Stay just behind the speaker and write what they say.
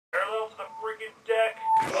parallel to the freaking deck.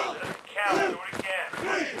 It doesn't count. Do it again. 3,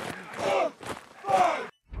 4, 5.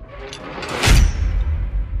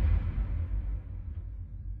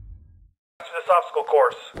 To this obstacle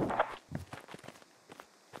course.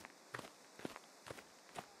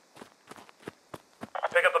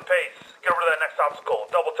 Pick up the pace. Get over to that next obstacle.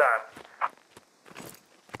 Double time.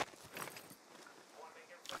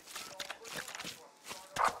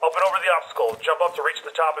 Open over the obstacle. Jump up to reach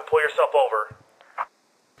the top and pull yourself over.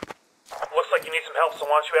 Looks like you need some help, so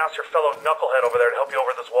why don't you ask your fellow knucklehead over there to help you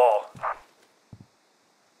over this wall.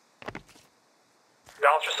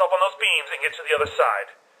 Balance yourself on those beams and get to the other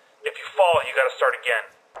side. If you fall, you gotta start again.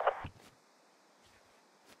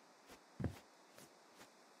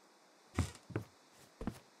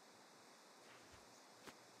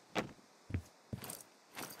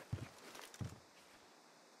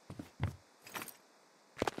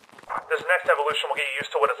 This next evolution will get you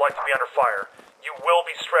used to what it's like to be under fire. You will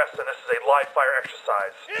be stressed, and this is a live fire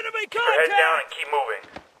exercise. Enemy Keep your head down and keep moving.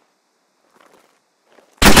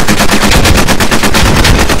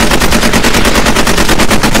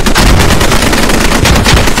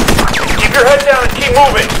 Keep your head down and keep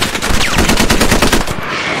moving.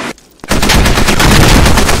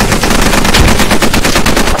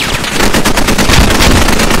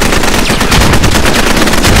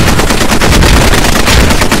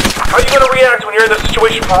 How are you going to react when you're in this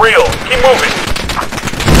situation for real? Keep moving.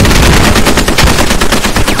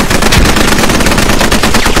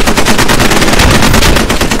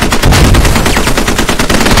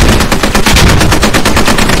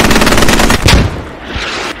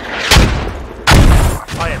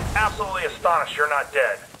 I am absolutely astonished you're not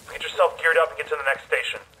dead. Get yourself geared up and get to the next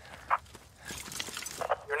station.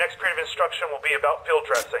 Your next period of instruction will be about field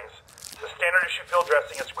dressings. The standard issue field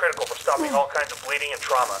dressing is critical for stopping all kinds of bleeding and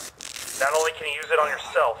trauma. Not only can you use it on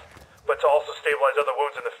yourself, but to also stabilize other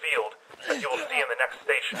wounds in the field, as you will see in the next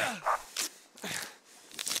station.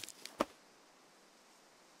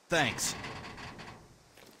 Thanks.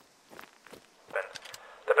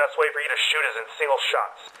 The best way for you to shoot is in single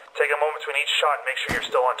shots. Take a moment between each shot and make sure you're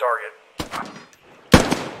still on target.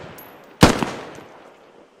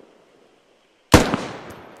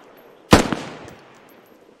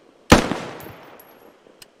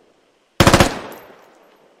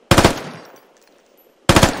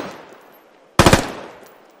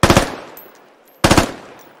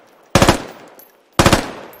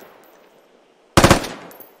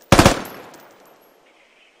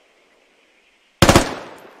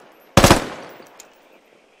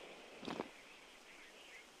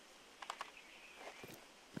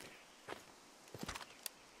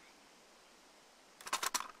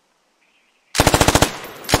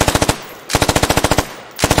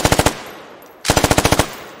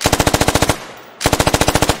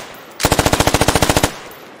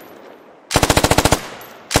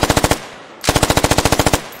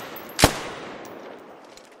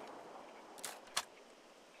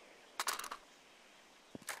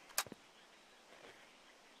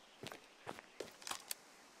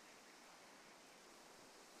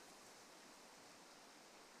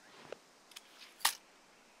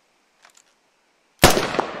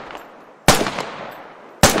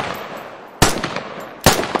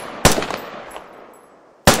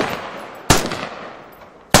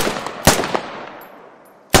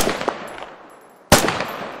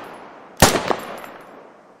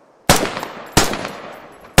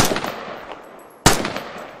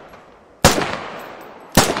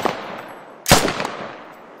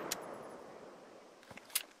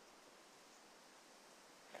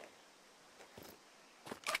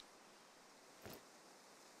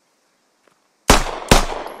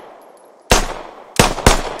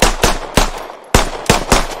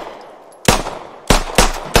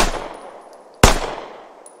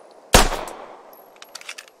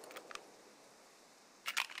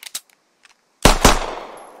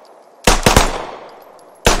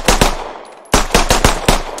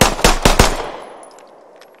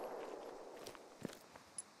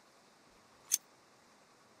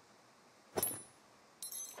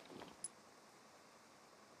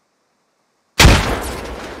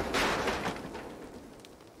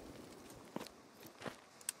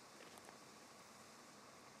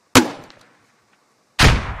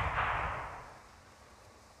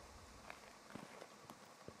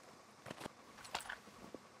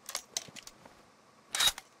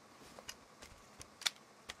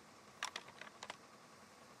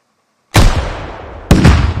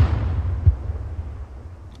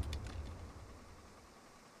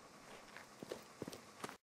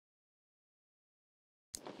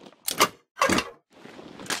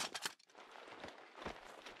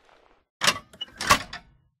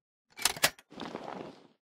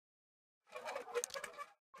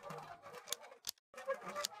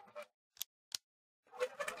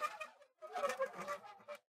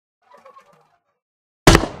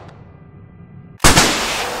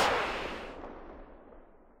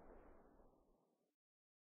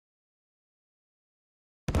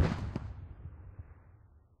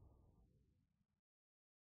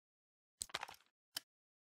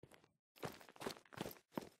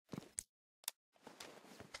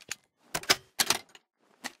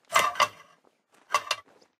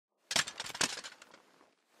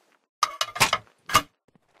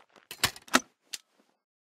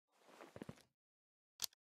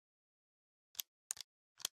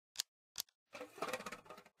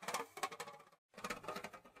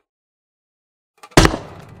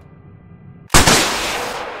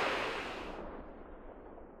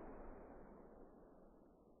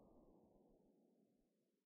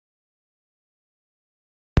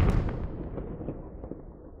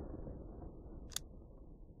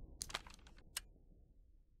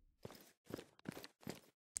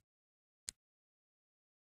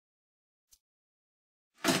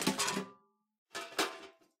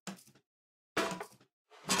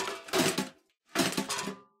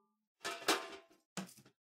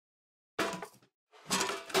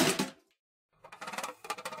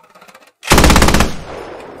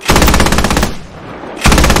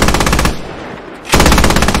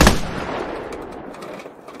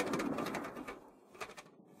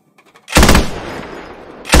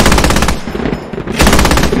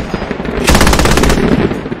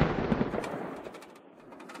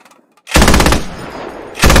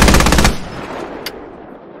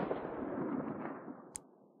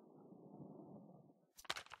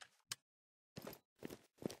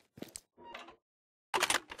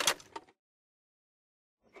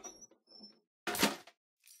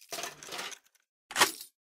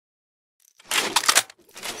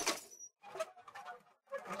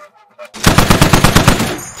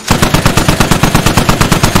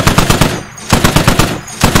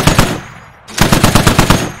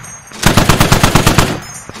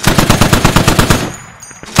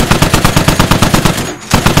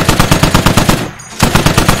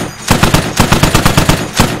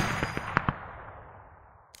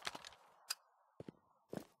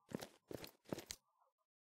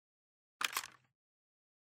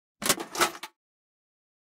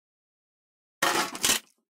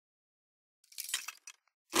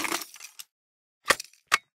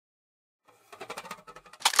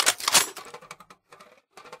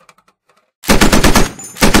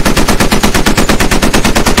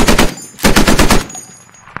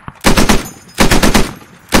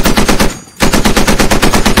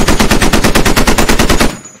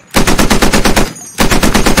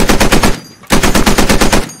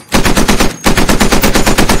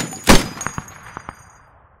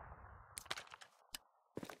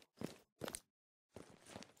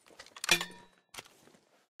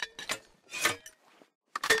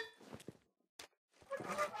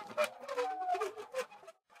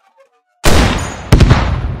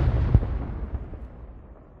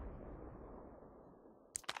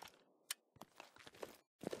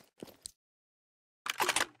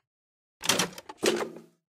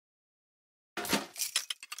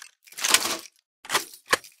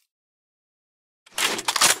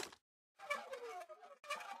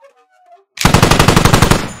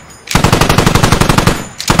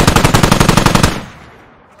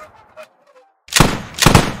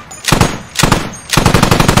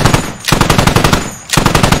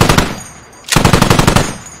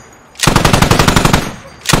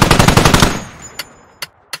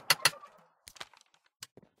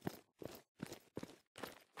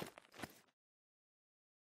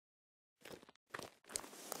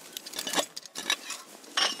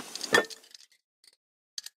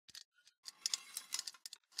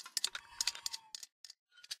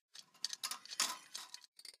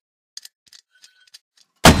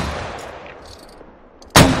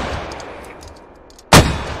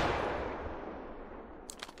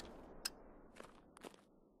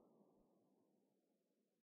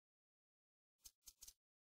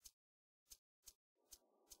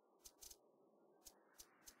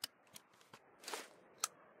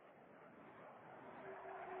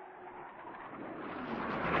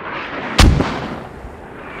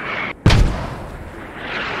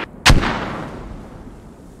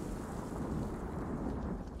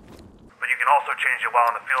 while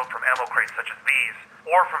in the field from ammo crates such as these,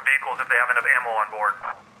 or from vehicles if they have enough ammo on board.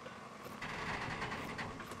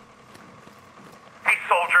 Hey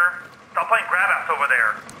soldier, stop playing grab-ass over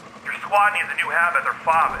there. Your squad needs a new habit or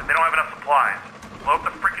fob if they don't have enough supplies. Load up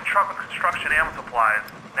the freaking truck with construction ammo supplies,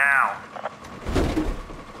 now.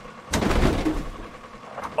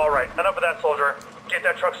 Alright, enough of that, soldier. Get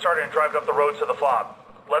that truck started and drive it up the road to the fob.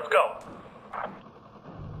 Let's go.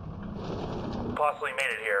 Possibly made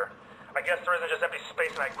it here. I guess there isn't just empty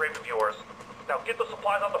space in that grave of yours. Now get the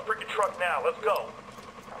supplies on the freaking truck now, let's go.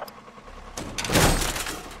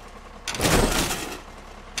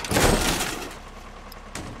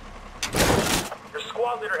 Your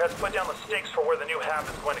squad leader has put down the stakes for where the new hab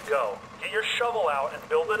is going to go. Get your shovel out and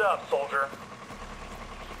build it up, soldier.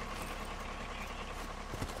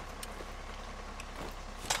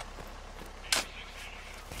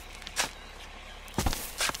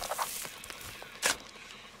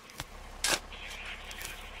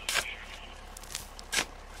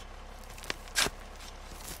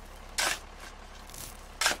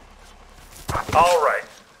 Alright.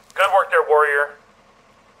 Good work there, warrior.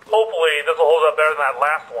 Hopefully this will hold up better than that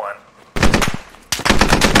last one.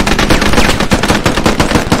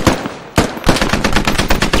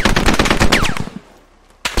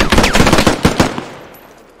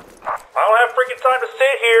 I don't have freaking time to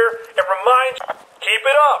sit here and remind you. Keep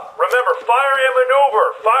it up. Remember, fire and maneuver.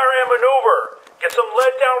 Fire and maneuver. Get some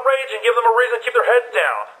lead down range and give them a reason to keep their heads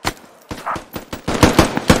down.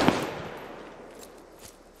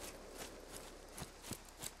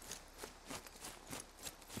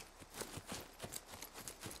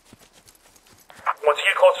 Once you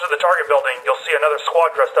get closer to the target building, you'll see another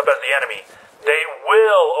squad dressed up as the enemy. They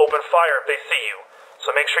will open fire if they see you,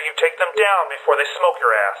 so make sure you take them down before they smoke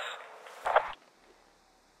your ass.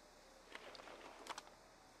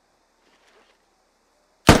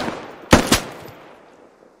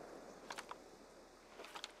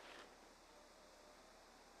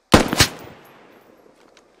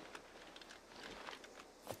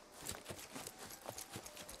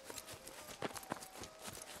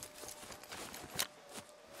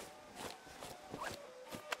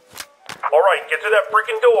 Alright, get through that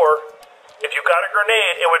freaking door. If you got a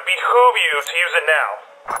grenade, it would behoove you to use it now.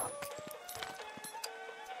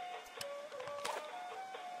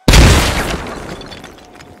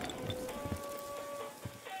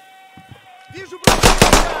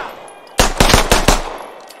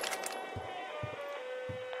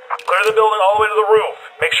 Clear the building all the way to the roof.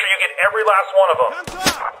 Make sure you get every last one of them.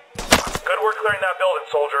 Good work clearing that building,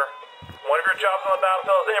 soldier. One of your jobs on the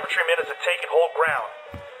battlefield as an infantryman is to take and hold ground.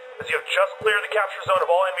 As you have just cleared the capture zone of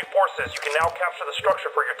all enemy forces, you can now capture the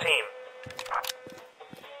structure for your team.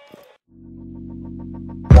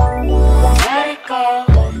 Let it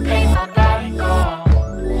go.